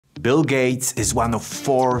Bill Gates is one of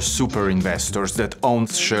 4 super investors that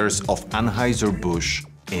owns shares of Anheuser-Busch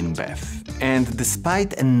InBev. And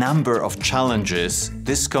despite a number of challenges,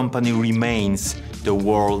 this company remains the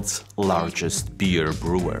world's largest beer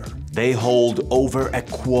brewer. They hold over a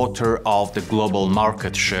quarter of the global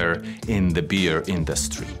market share in the beer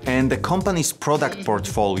industry. And the company's product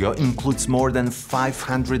portfolio includes more than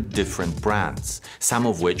 500 different brands, some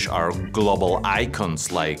of which are global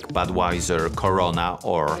icons like Budweiser, Corona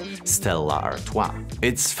or Stella Artois.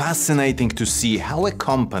 It's fascinating to see how a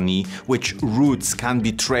company which roots can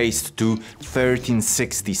be traced to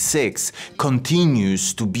 1366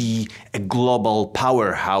 continues to be a global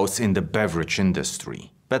powerhouse in the beverage industry.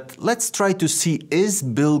 But let's try to see, is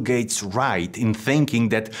Bill Gates right in thinking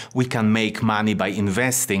that we can make money by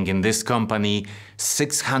investing in this company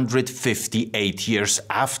 658 years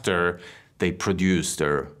after they produced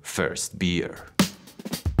their first beer?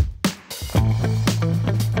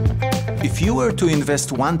 If you were to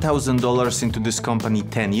invest $1,000 into this company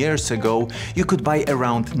 10 years ago, you could buy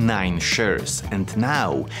around 9 shares, and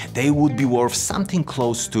now they would be worth something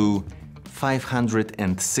close to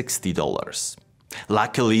 $560.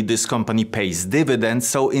 Luckily, this company pays dividends,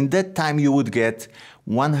 so in that time you would get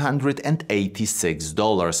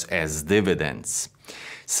 $186 as dividends.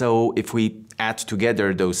 So if we add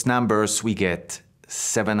together those numbers, we get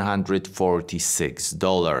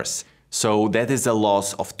 $746. So that is a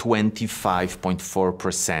loss of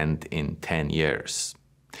 25.4% in 10 years.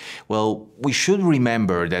 Well, we should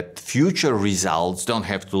remember that future results don't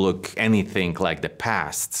have to look anything like the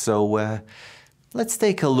past, so let's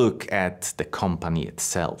take a look at the company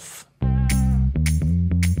itself.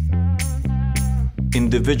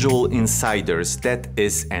 Individual insiders, that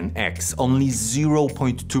is an X. Only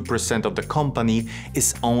 0.2% of the company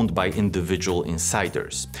is owned by individual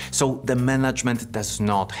insiders. So the management does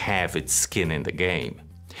not have its skin in the game.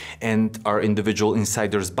 And are individual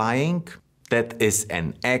insiders buying? That is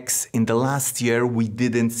an X. In the last year, we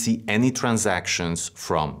didn't see any transactions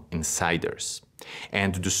from insiders.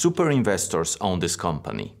 And the super investors own this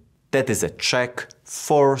company. That is a check.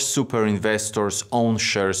 4 super investors own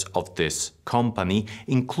shares of this company,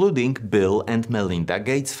 including Bill and Melinda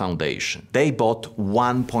Gates Foundation. They bought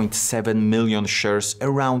 1.7 million shares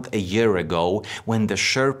around a year ago when the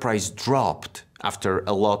share price dropped after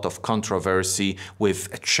a lot of controversy with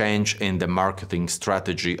a change in the marketing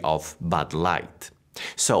strategy of Bud Light.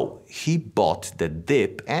 So he bought the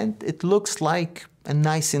dip and it looks like a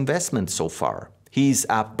nice investment so far. He's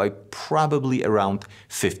up by probably around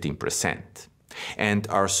 15%. And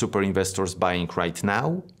are super investors buying right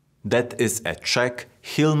now? That is a check.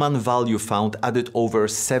 Hillman Value Fund added over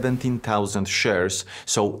 17,000 shares,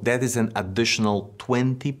 so that is an additional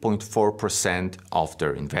 20.4% of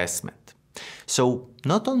their investment. So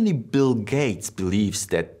not only Bill Gates believes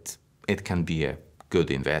that it can be a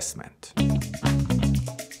good investment.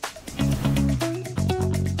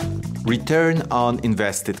 Return on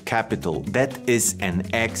invested capital, that is an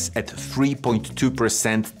X at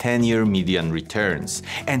 3.2% 10-year median returns.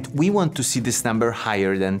 And we want to see this number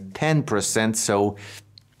higher than 10%, so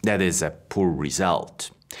that is a poor result.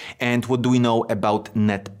 And what do we know about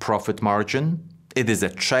net profit margin? It is a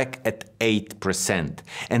check at 8%,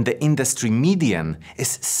 and the industry median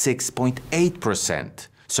is 6.8%.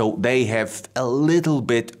 So they have a little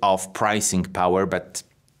bit of pricing power, but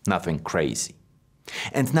nothing crazy.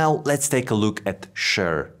 And now let's take a look at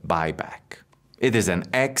share buyback. It is an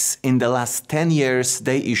X. In the last 10 years,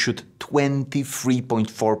 they issued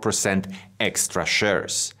 23.4% extra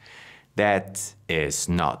shares. That is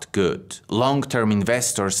not good. Long-term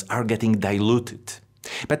investors are getting diluted.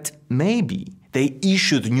 But maybe they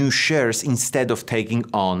issued new shares instead of taking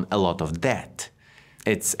on a lot of debt.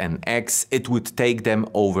 It's an X. It would take them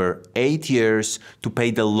over 8 years to pay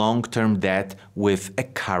the long-term debt with a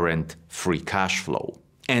current free cash flow.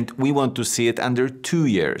 And we want to see it under 2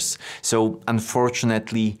 years. So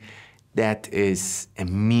unfortunately, that is a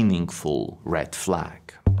meaningful red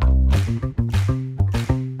flag.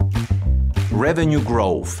 Revenue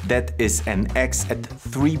growth, that is an X at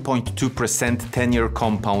 3.2% 10-year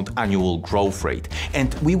compound annual growth rate.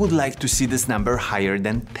 And we would like to see this number higher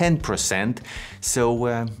than 10%,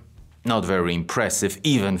 so not very impressive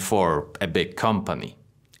even for a big company.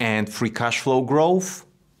 And free cash flow growth,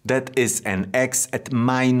 that is an X at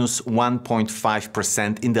minus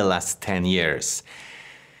 1.5% in the last 10 years.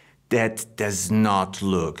 That does not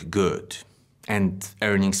look good. And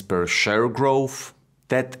earnings per share growth,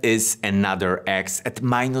 that is another X at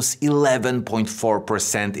minus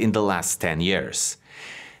 11.4% in the last 10 years.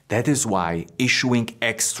 That is why issuing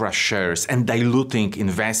extra shares and diluting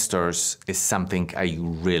investors is something I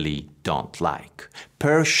really don't like.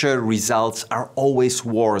 Per share results are always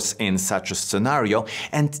worse in such a scenario,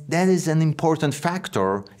 and that is an important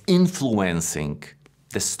factor influencing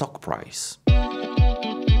the stock price.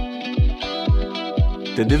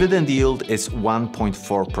 The dividend yield is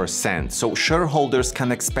 1.4%, so shareholders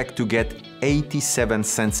can expect to get 87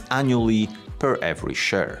 cents annually per every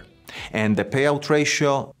share. And the payout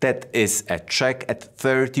ratio, that is a check at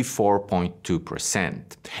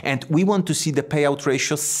 34.2%. And we want to see the payout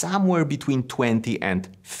ratio somewhere between 20 and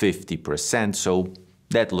 50%, so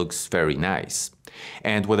that looks very nice.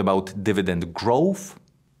 And what about dividend growth?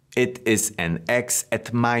 It is an X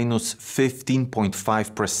at minus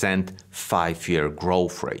 15.5% 5-year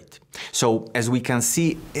growth rate. So as we can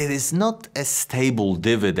see, it is not a stable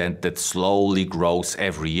dividend that slowly grows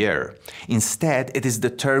every year. Instead, it is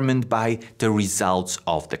determined by the results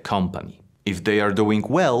of the company. If they are doing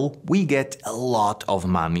well, we get a lot of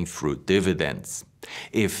money through dividends.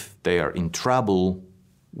 If they are in trouble,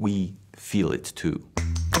 we feel it too.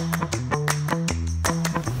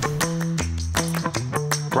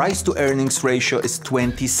 Price to earnings ratio is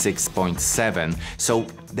 26.7, so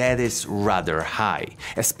that is rather high,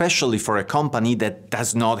 especially for a company that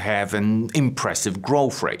does not have an impressive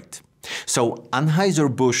growth rate. So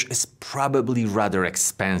Anheuser-Busch is probably rather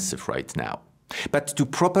expensive right now. But to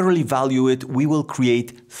properly value it, we will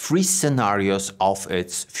create 3 scenarios of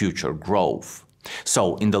its future growth.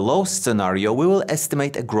 So in the low scenario, we will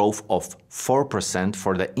estimate a growth of 4%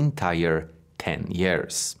 for the entire 10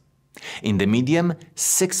 years. In the medium,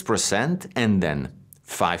 6% and then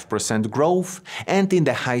 5% growth, and in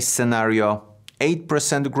the high scenario,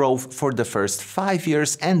 8% growth for the first 5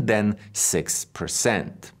 years and then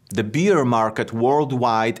 6%. The beer market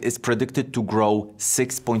worldwide is predicted to grow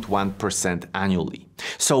 6.1% annually.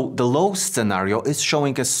 So the low scenario is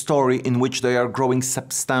showing a story in which they are growing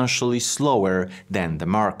substantially slower than the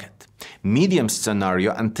market. Medium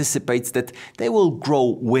scenario anticipates that they will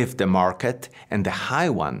grow with the market, and the high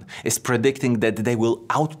one is predicting that they will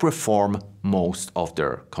outperform most of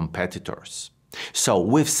their competitors. So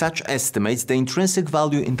with such estimates, the intrinsic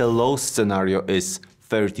value in the low scenario is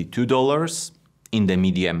 $32, in the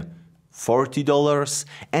medium $40,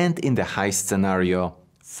 and in the high scenario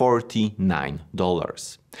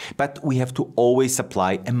 $49. But we have to always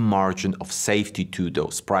apply a margin of safety to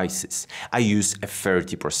those prices. I use a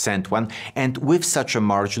 30% one, and with such a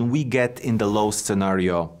margin we get in the low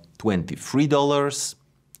scenario $23,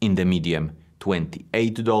 in the medium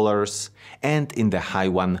 $28, and in the high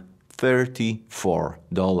one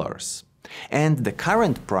 $34. And the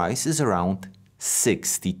current price is around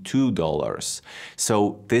 $62.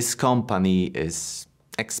 So this company is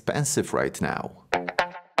expensive right now.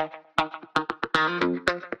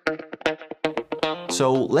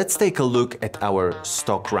 So let's take a look at our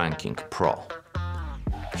Stock Ranking Pro.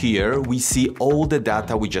 Here we see all the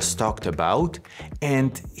data we just talked about,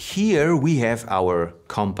 and here we have our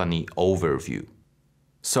company overview.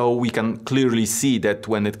 So we can clearly see that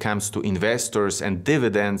when it comes to investors and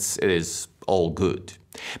dividends, it is all good.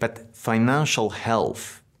 But financial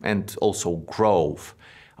health and also growth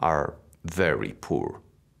are very poor.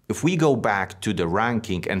 If we go back to the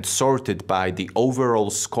ranking and sort it by the overall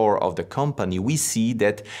score of the company, we see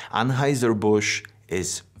that Anheuser-Busch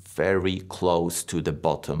is very close to the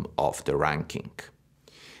bottom of the ranking.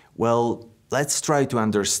 Well, let's try to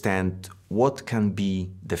understand what can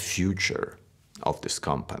be the future of this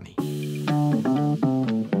company.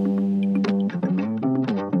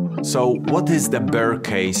 So, what is the bear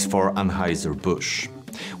case for Anheuser-Busch?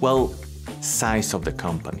 Well, size of the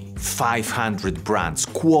company, 500 brands,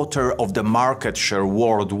 quarter of the market share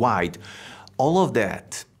worldwide. All of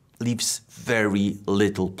that leaves very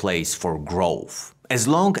little place for growth. As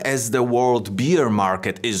long as the world beer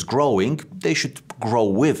market is growing, they should grow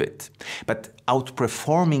with it. But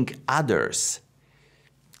outperforming others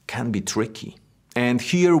can be tricky. And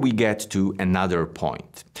here we get to another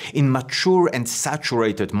point. In mature and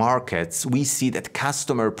saturated markets, we see that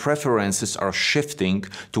customer preferences are shifting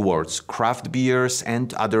towards craft beers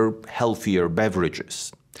and other healthier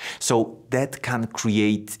beverages. So that can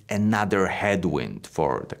create another headwind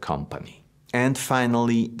for the company. And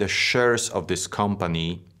finally, the shares of this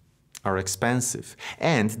company are expensive,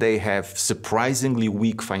 and they have surprisingly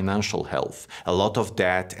weak financial health, a lot of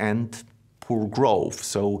debt and poor growth.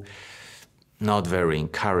 So not very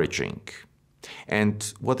encouraging.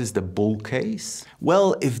 And what is the bull case?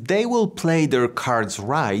 Well, if they will play their cards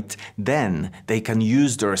right, then they can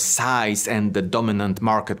use their size and the dominant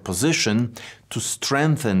market position to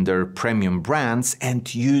strengthen their premium brands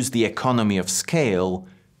and use the economy of scale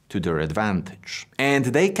to their advantage. And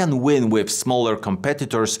they can win with smaller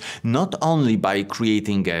competitors not only by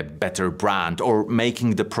creating a better brand or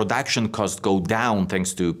making the production cost go down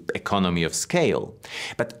thanks to economy of scale,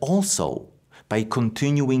 but also by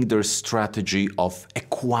continuing their strategy of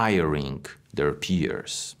acquiring their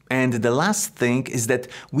peers. And the last thing is that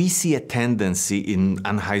we see a tendency in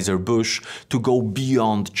Anheuser-Busch to go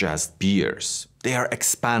beyond just beers. They are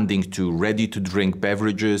expanding to ready-to-drink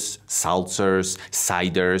beverages, seltzers,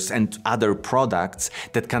 ciders, and other products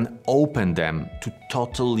that can open them to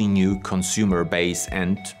totally new consumer base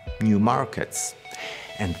and new markets.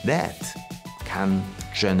 And that can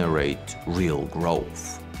generate real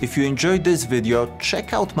growth. If you enjoyed this video,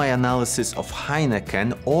 check out my analysis of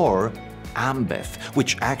Heineken or InBev,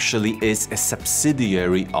 which actually is a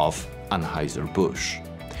subsidiary of Anheuser-Busch.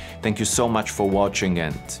 Thank you so much for watching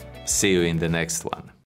and see you in the next one.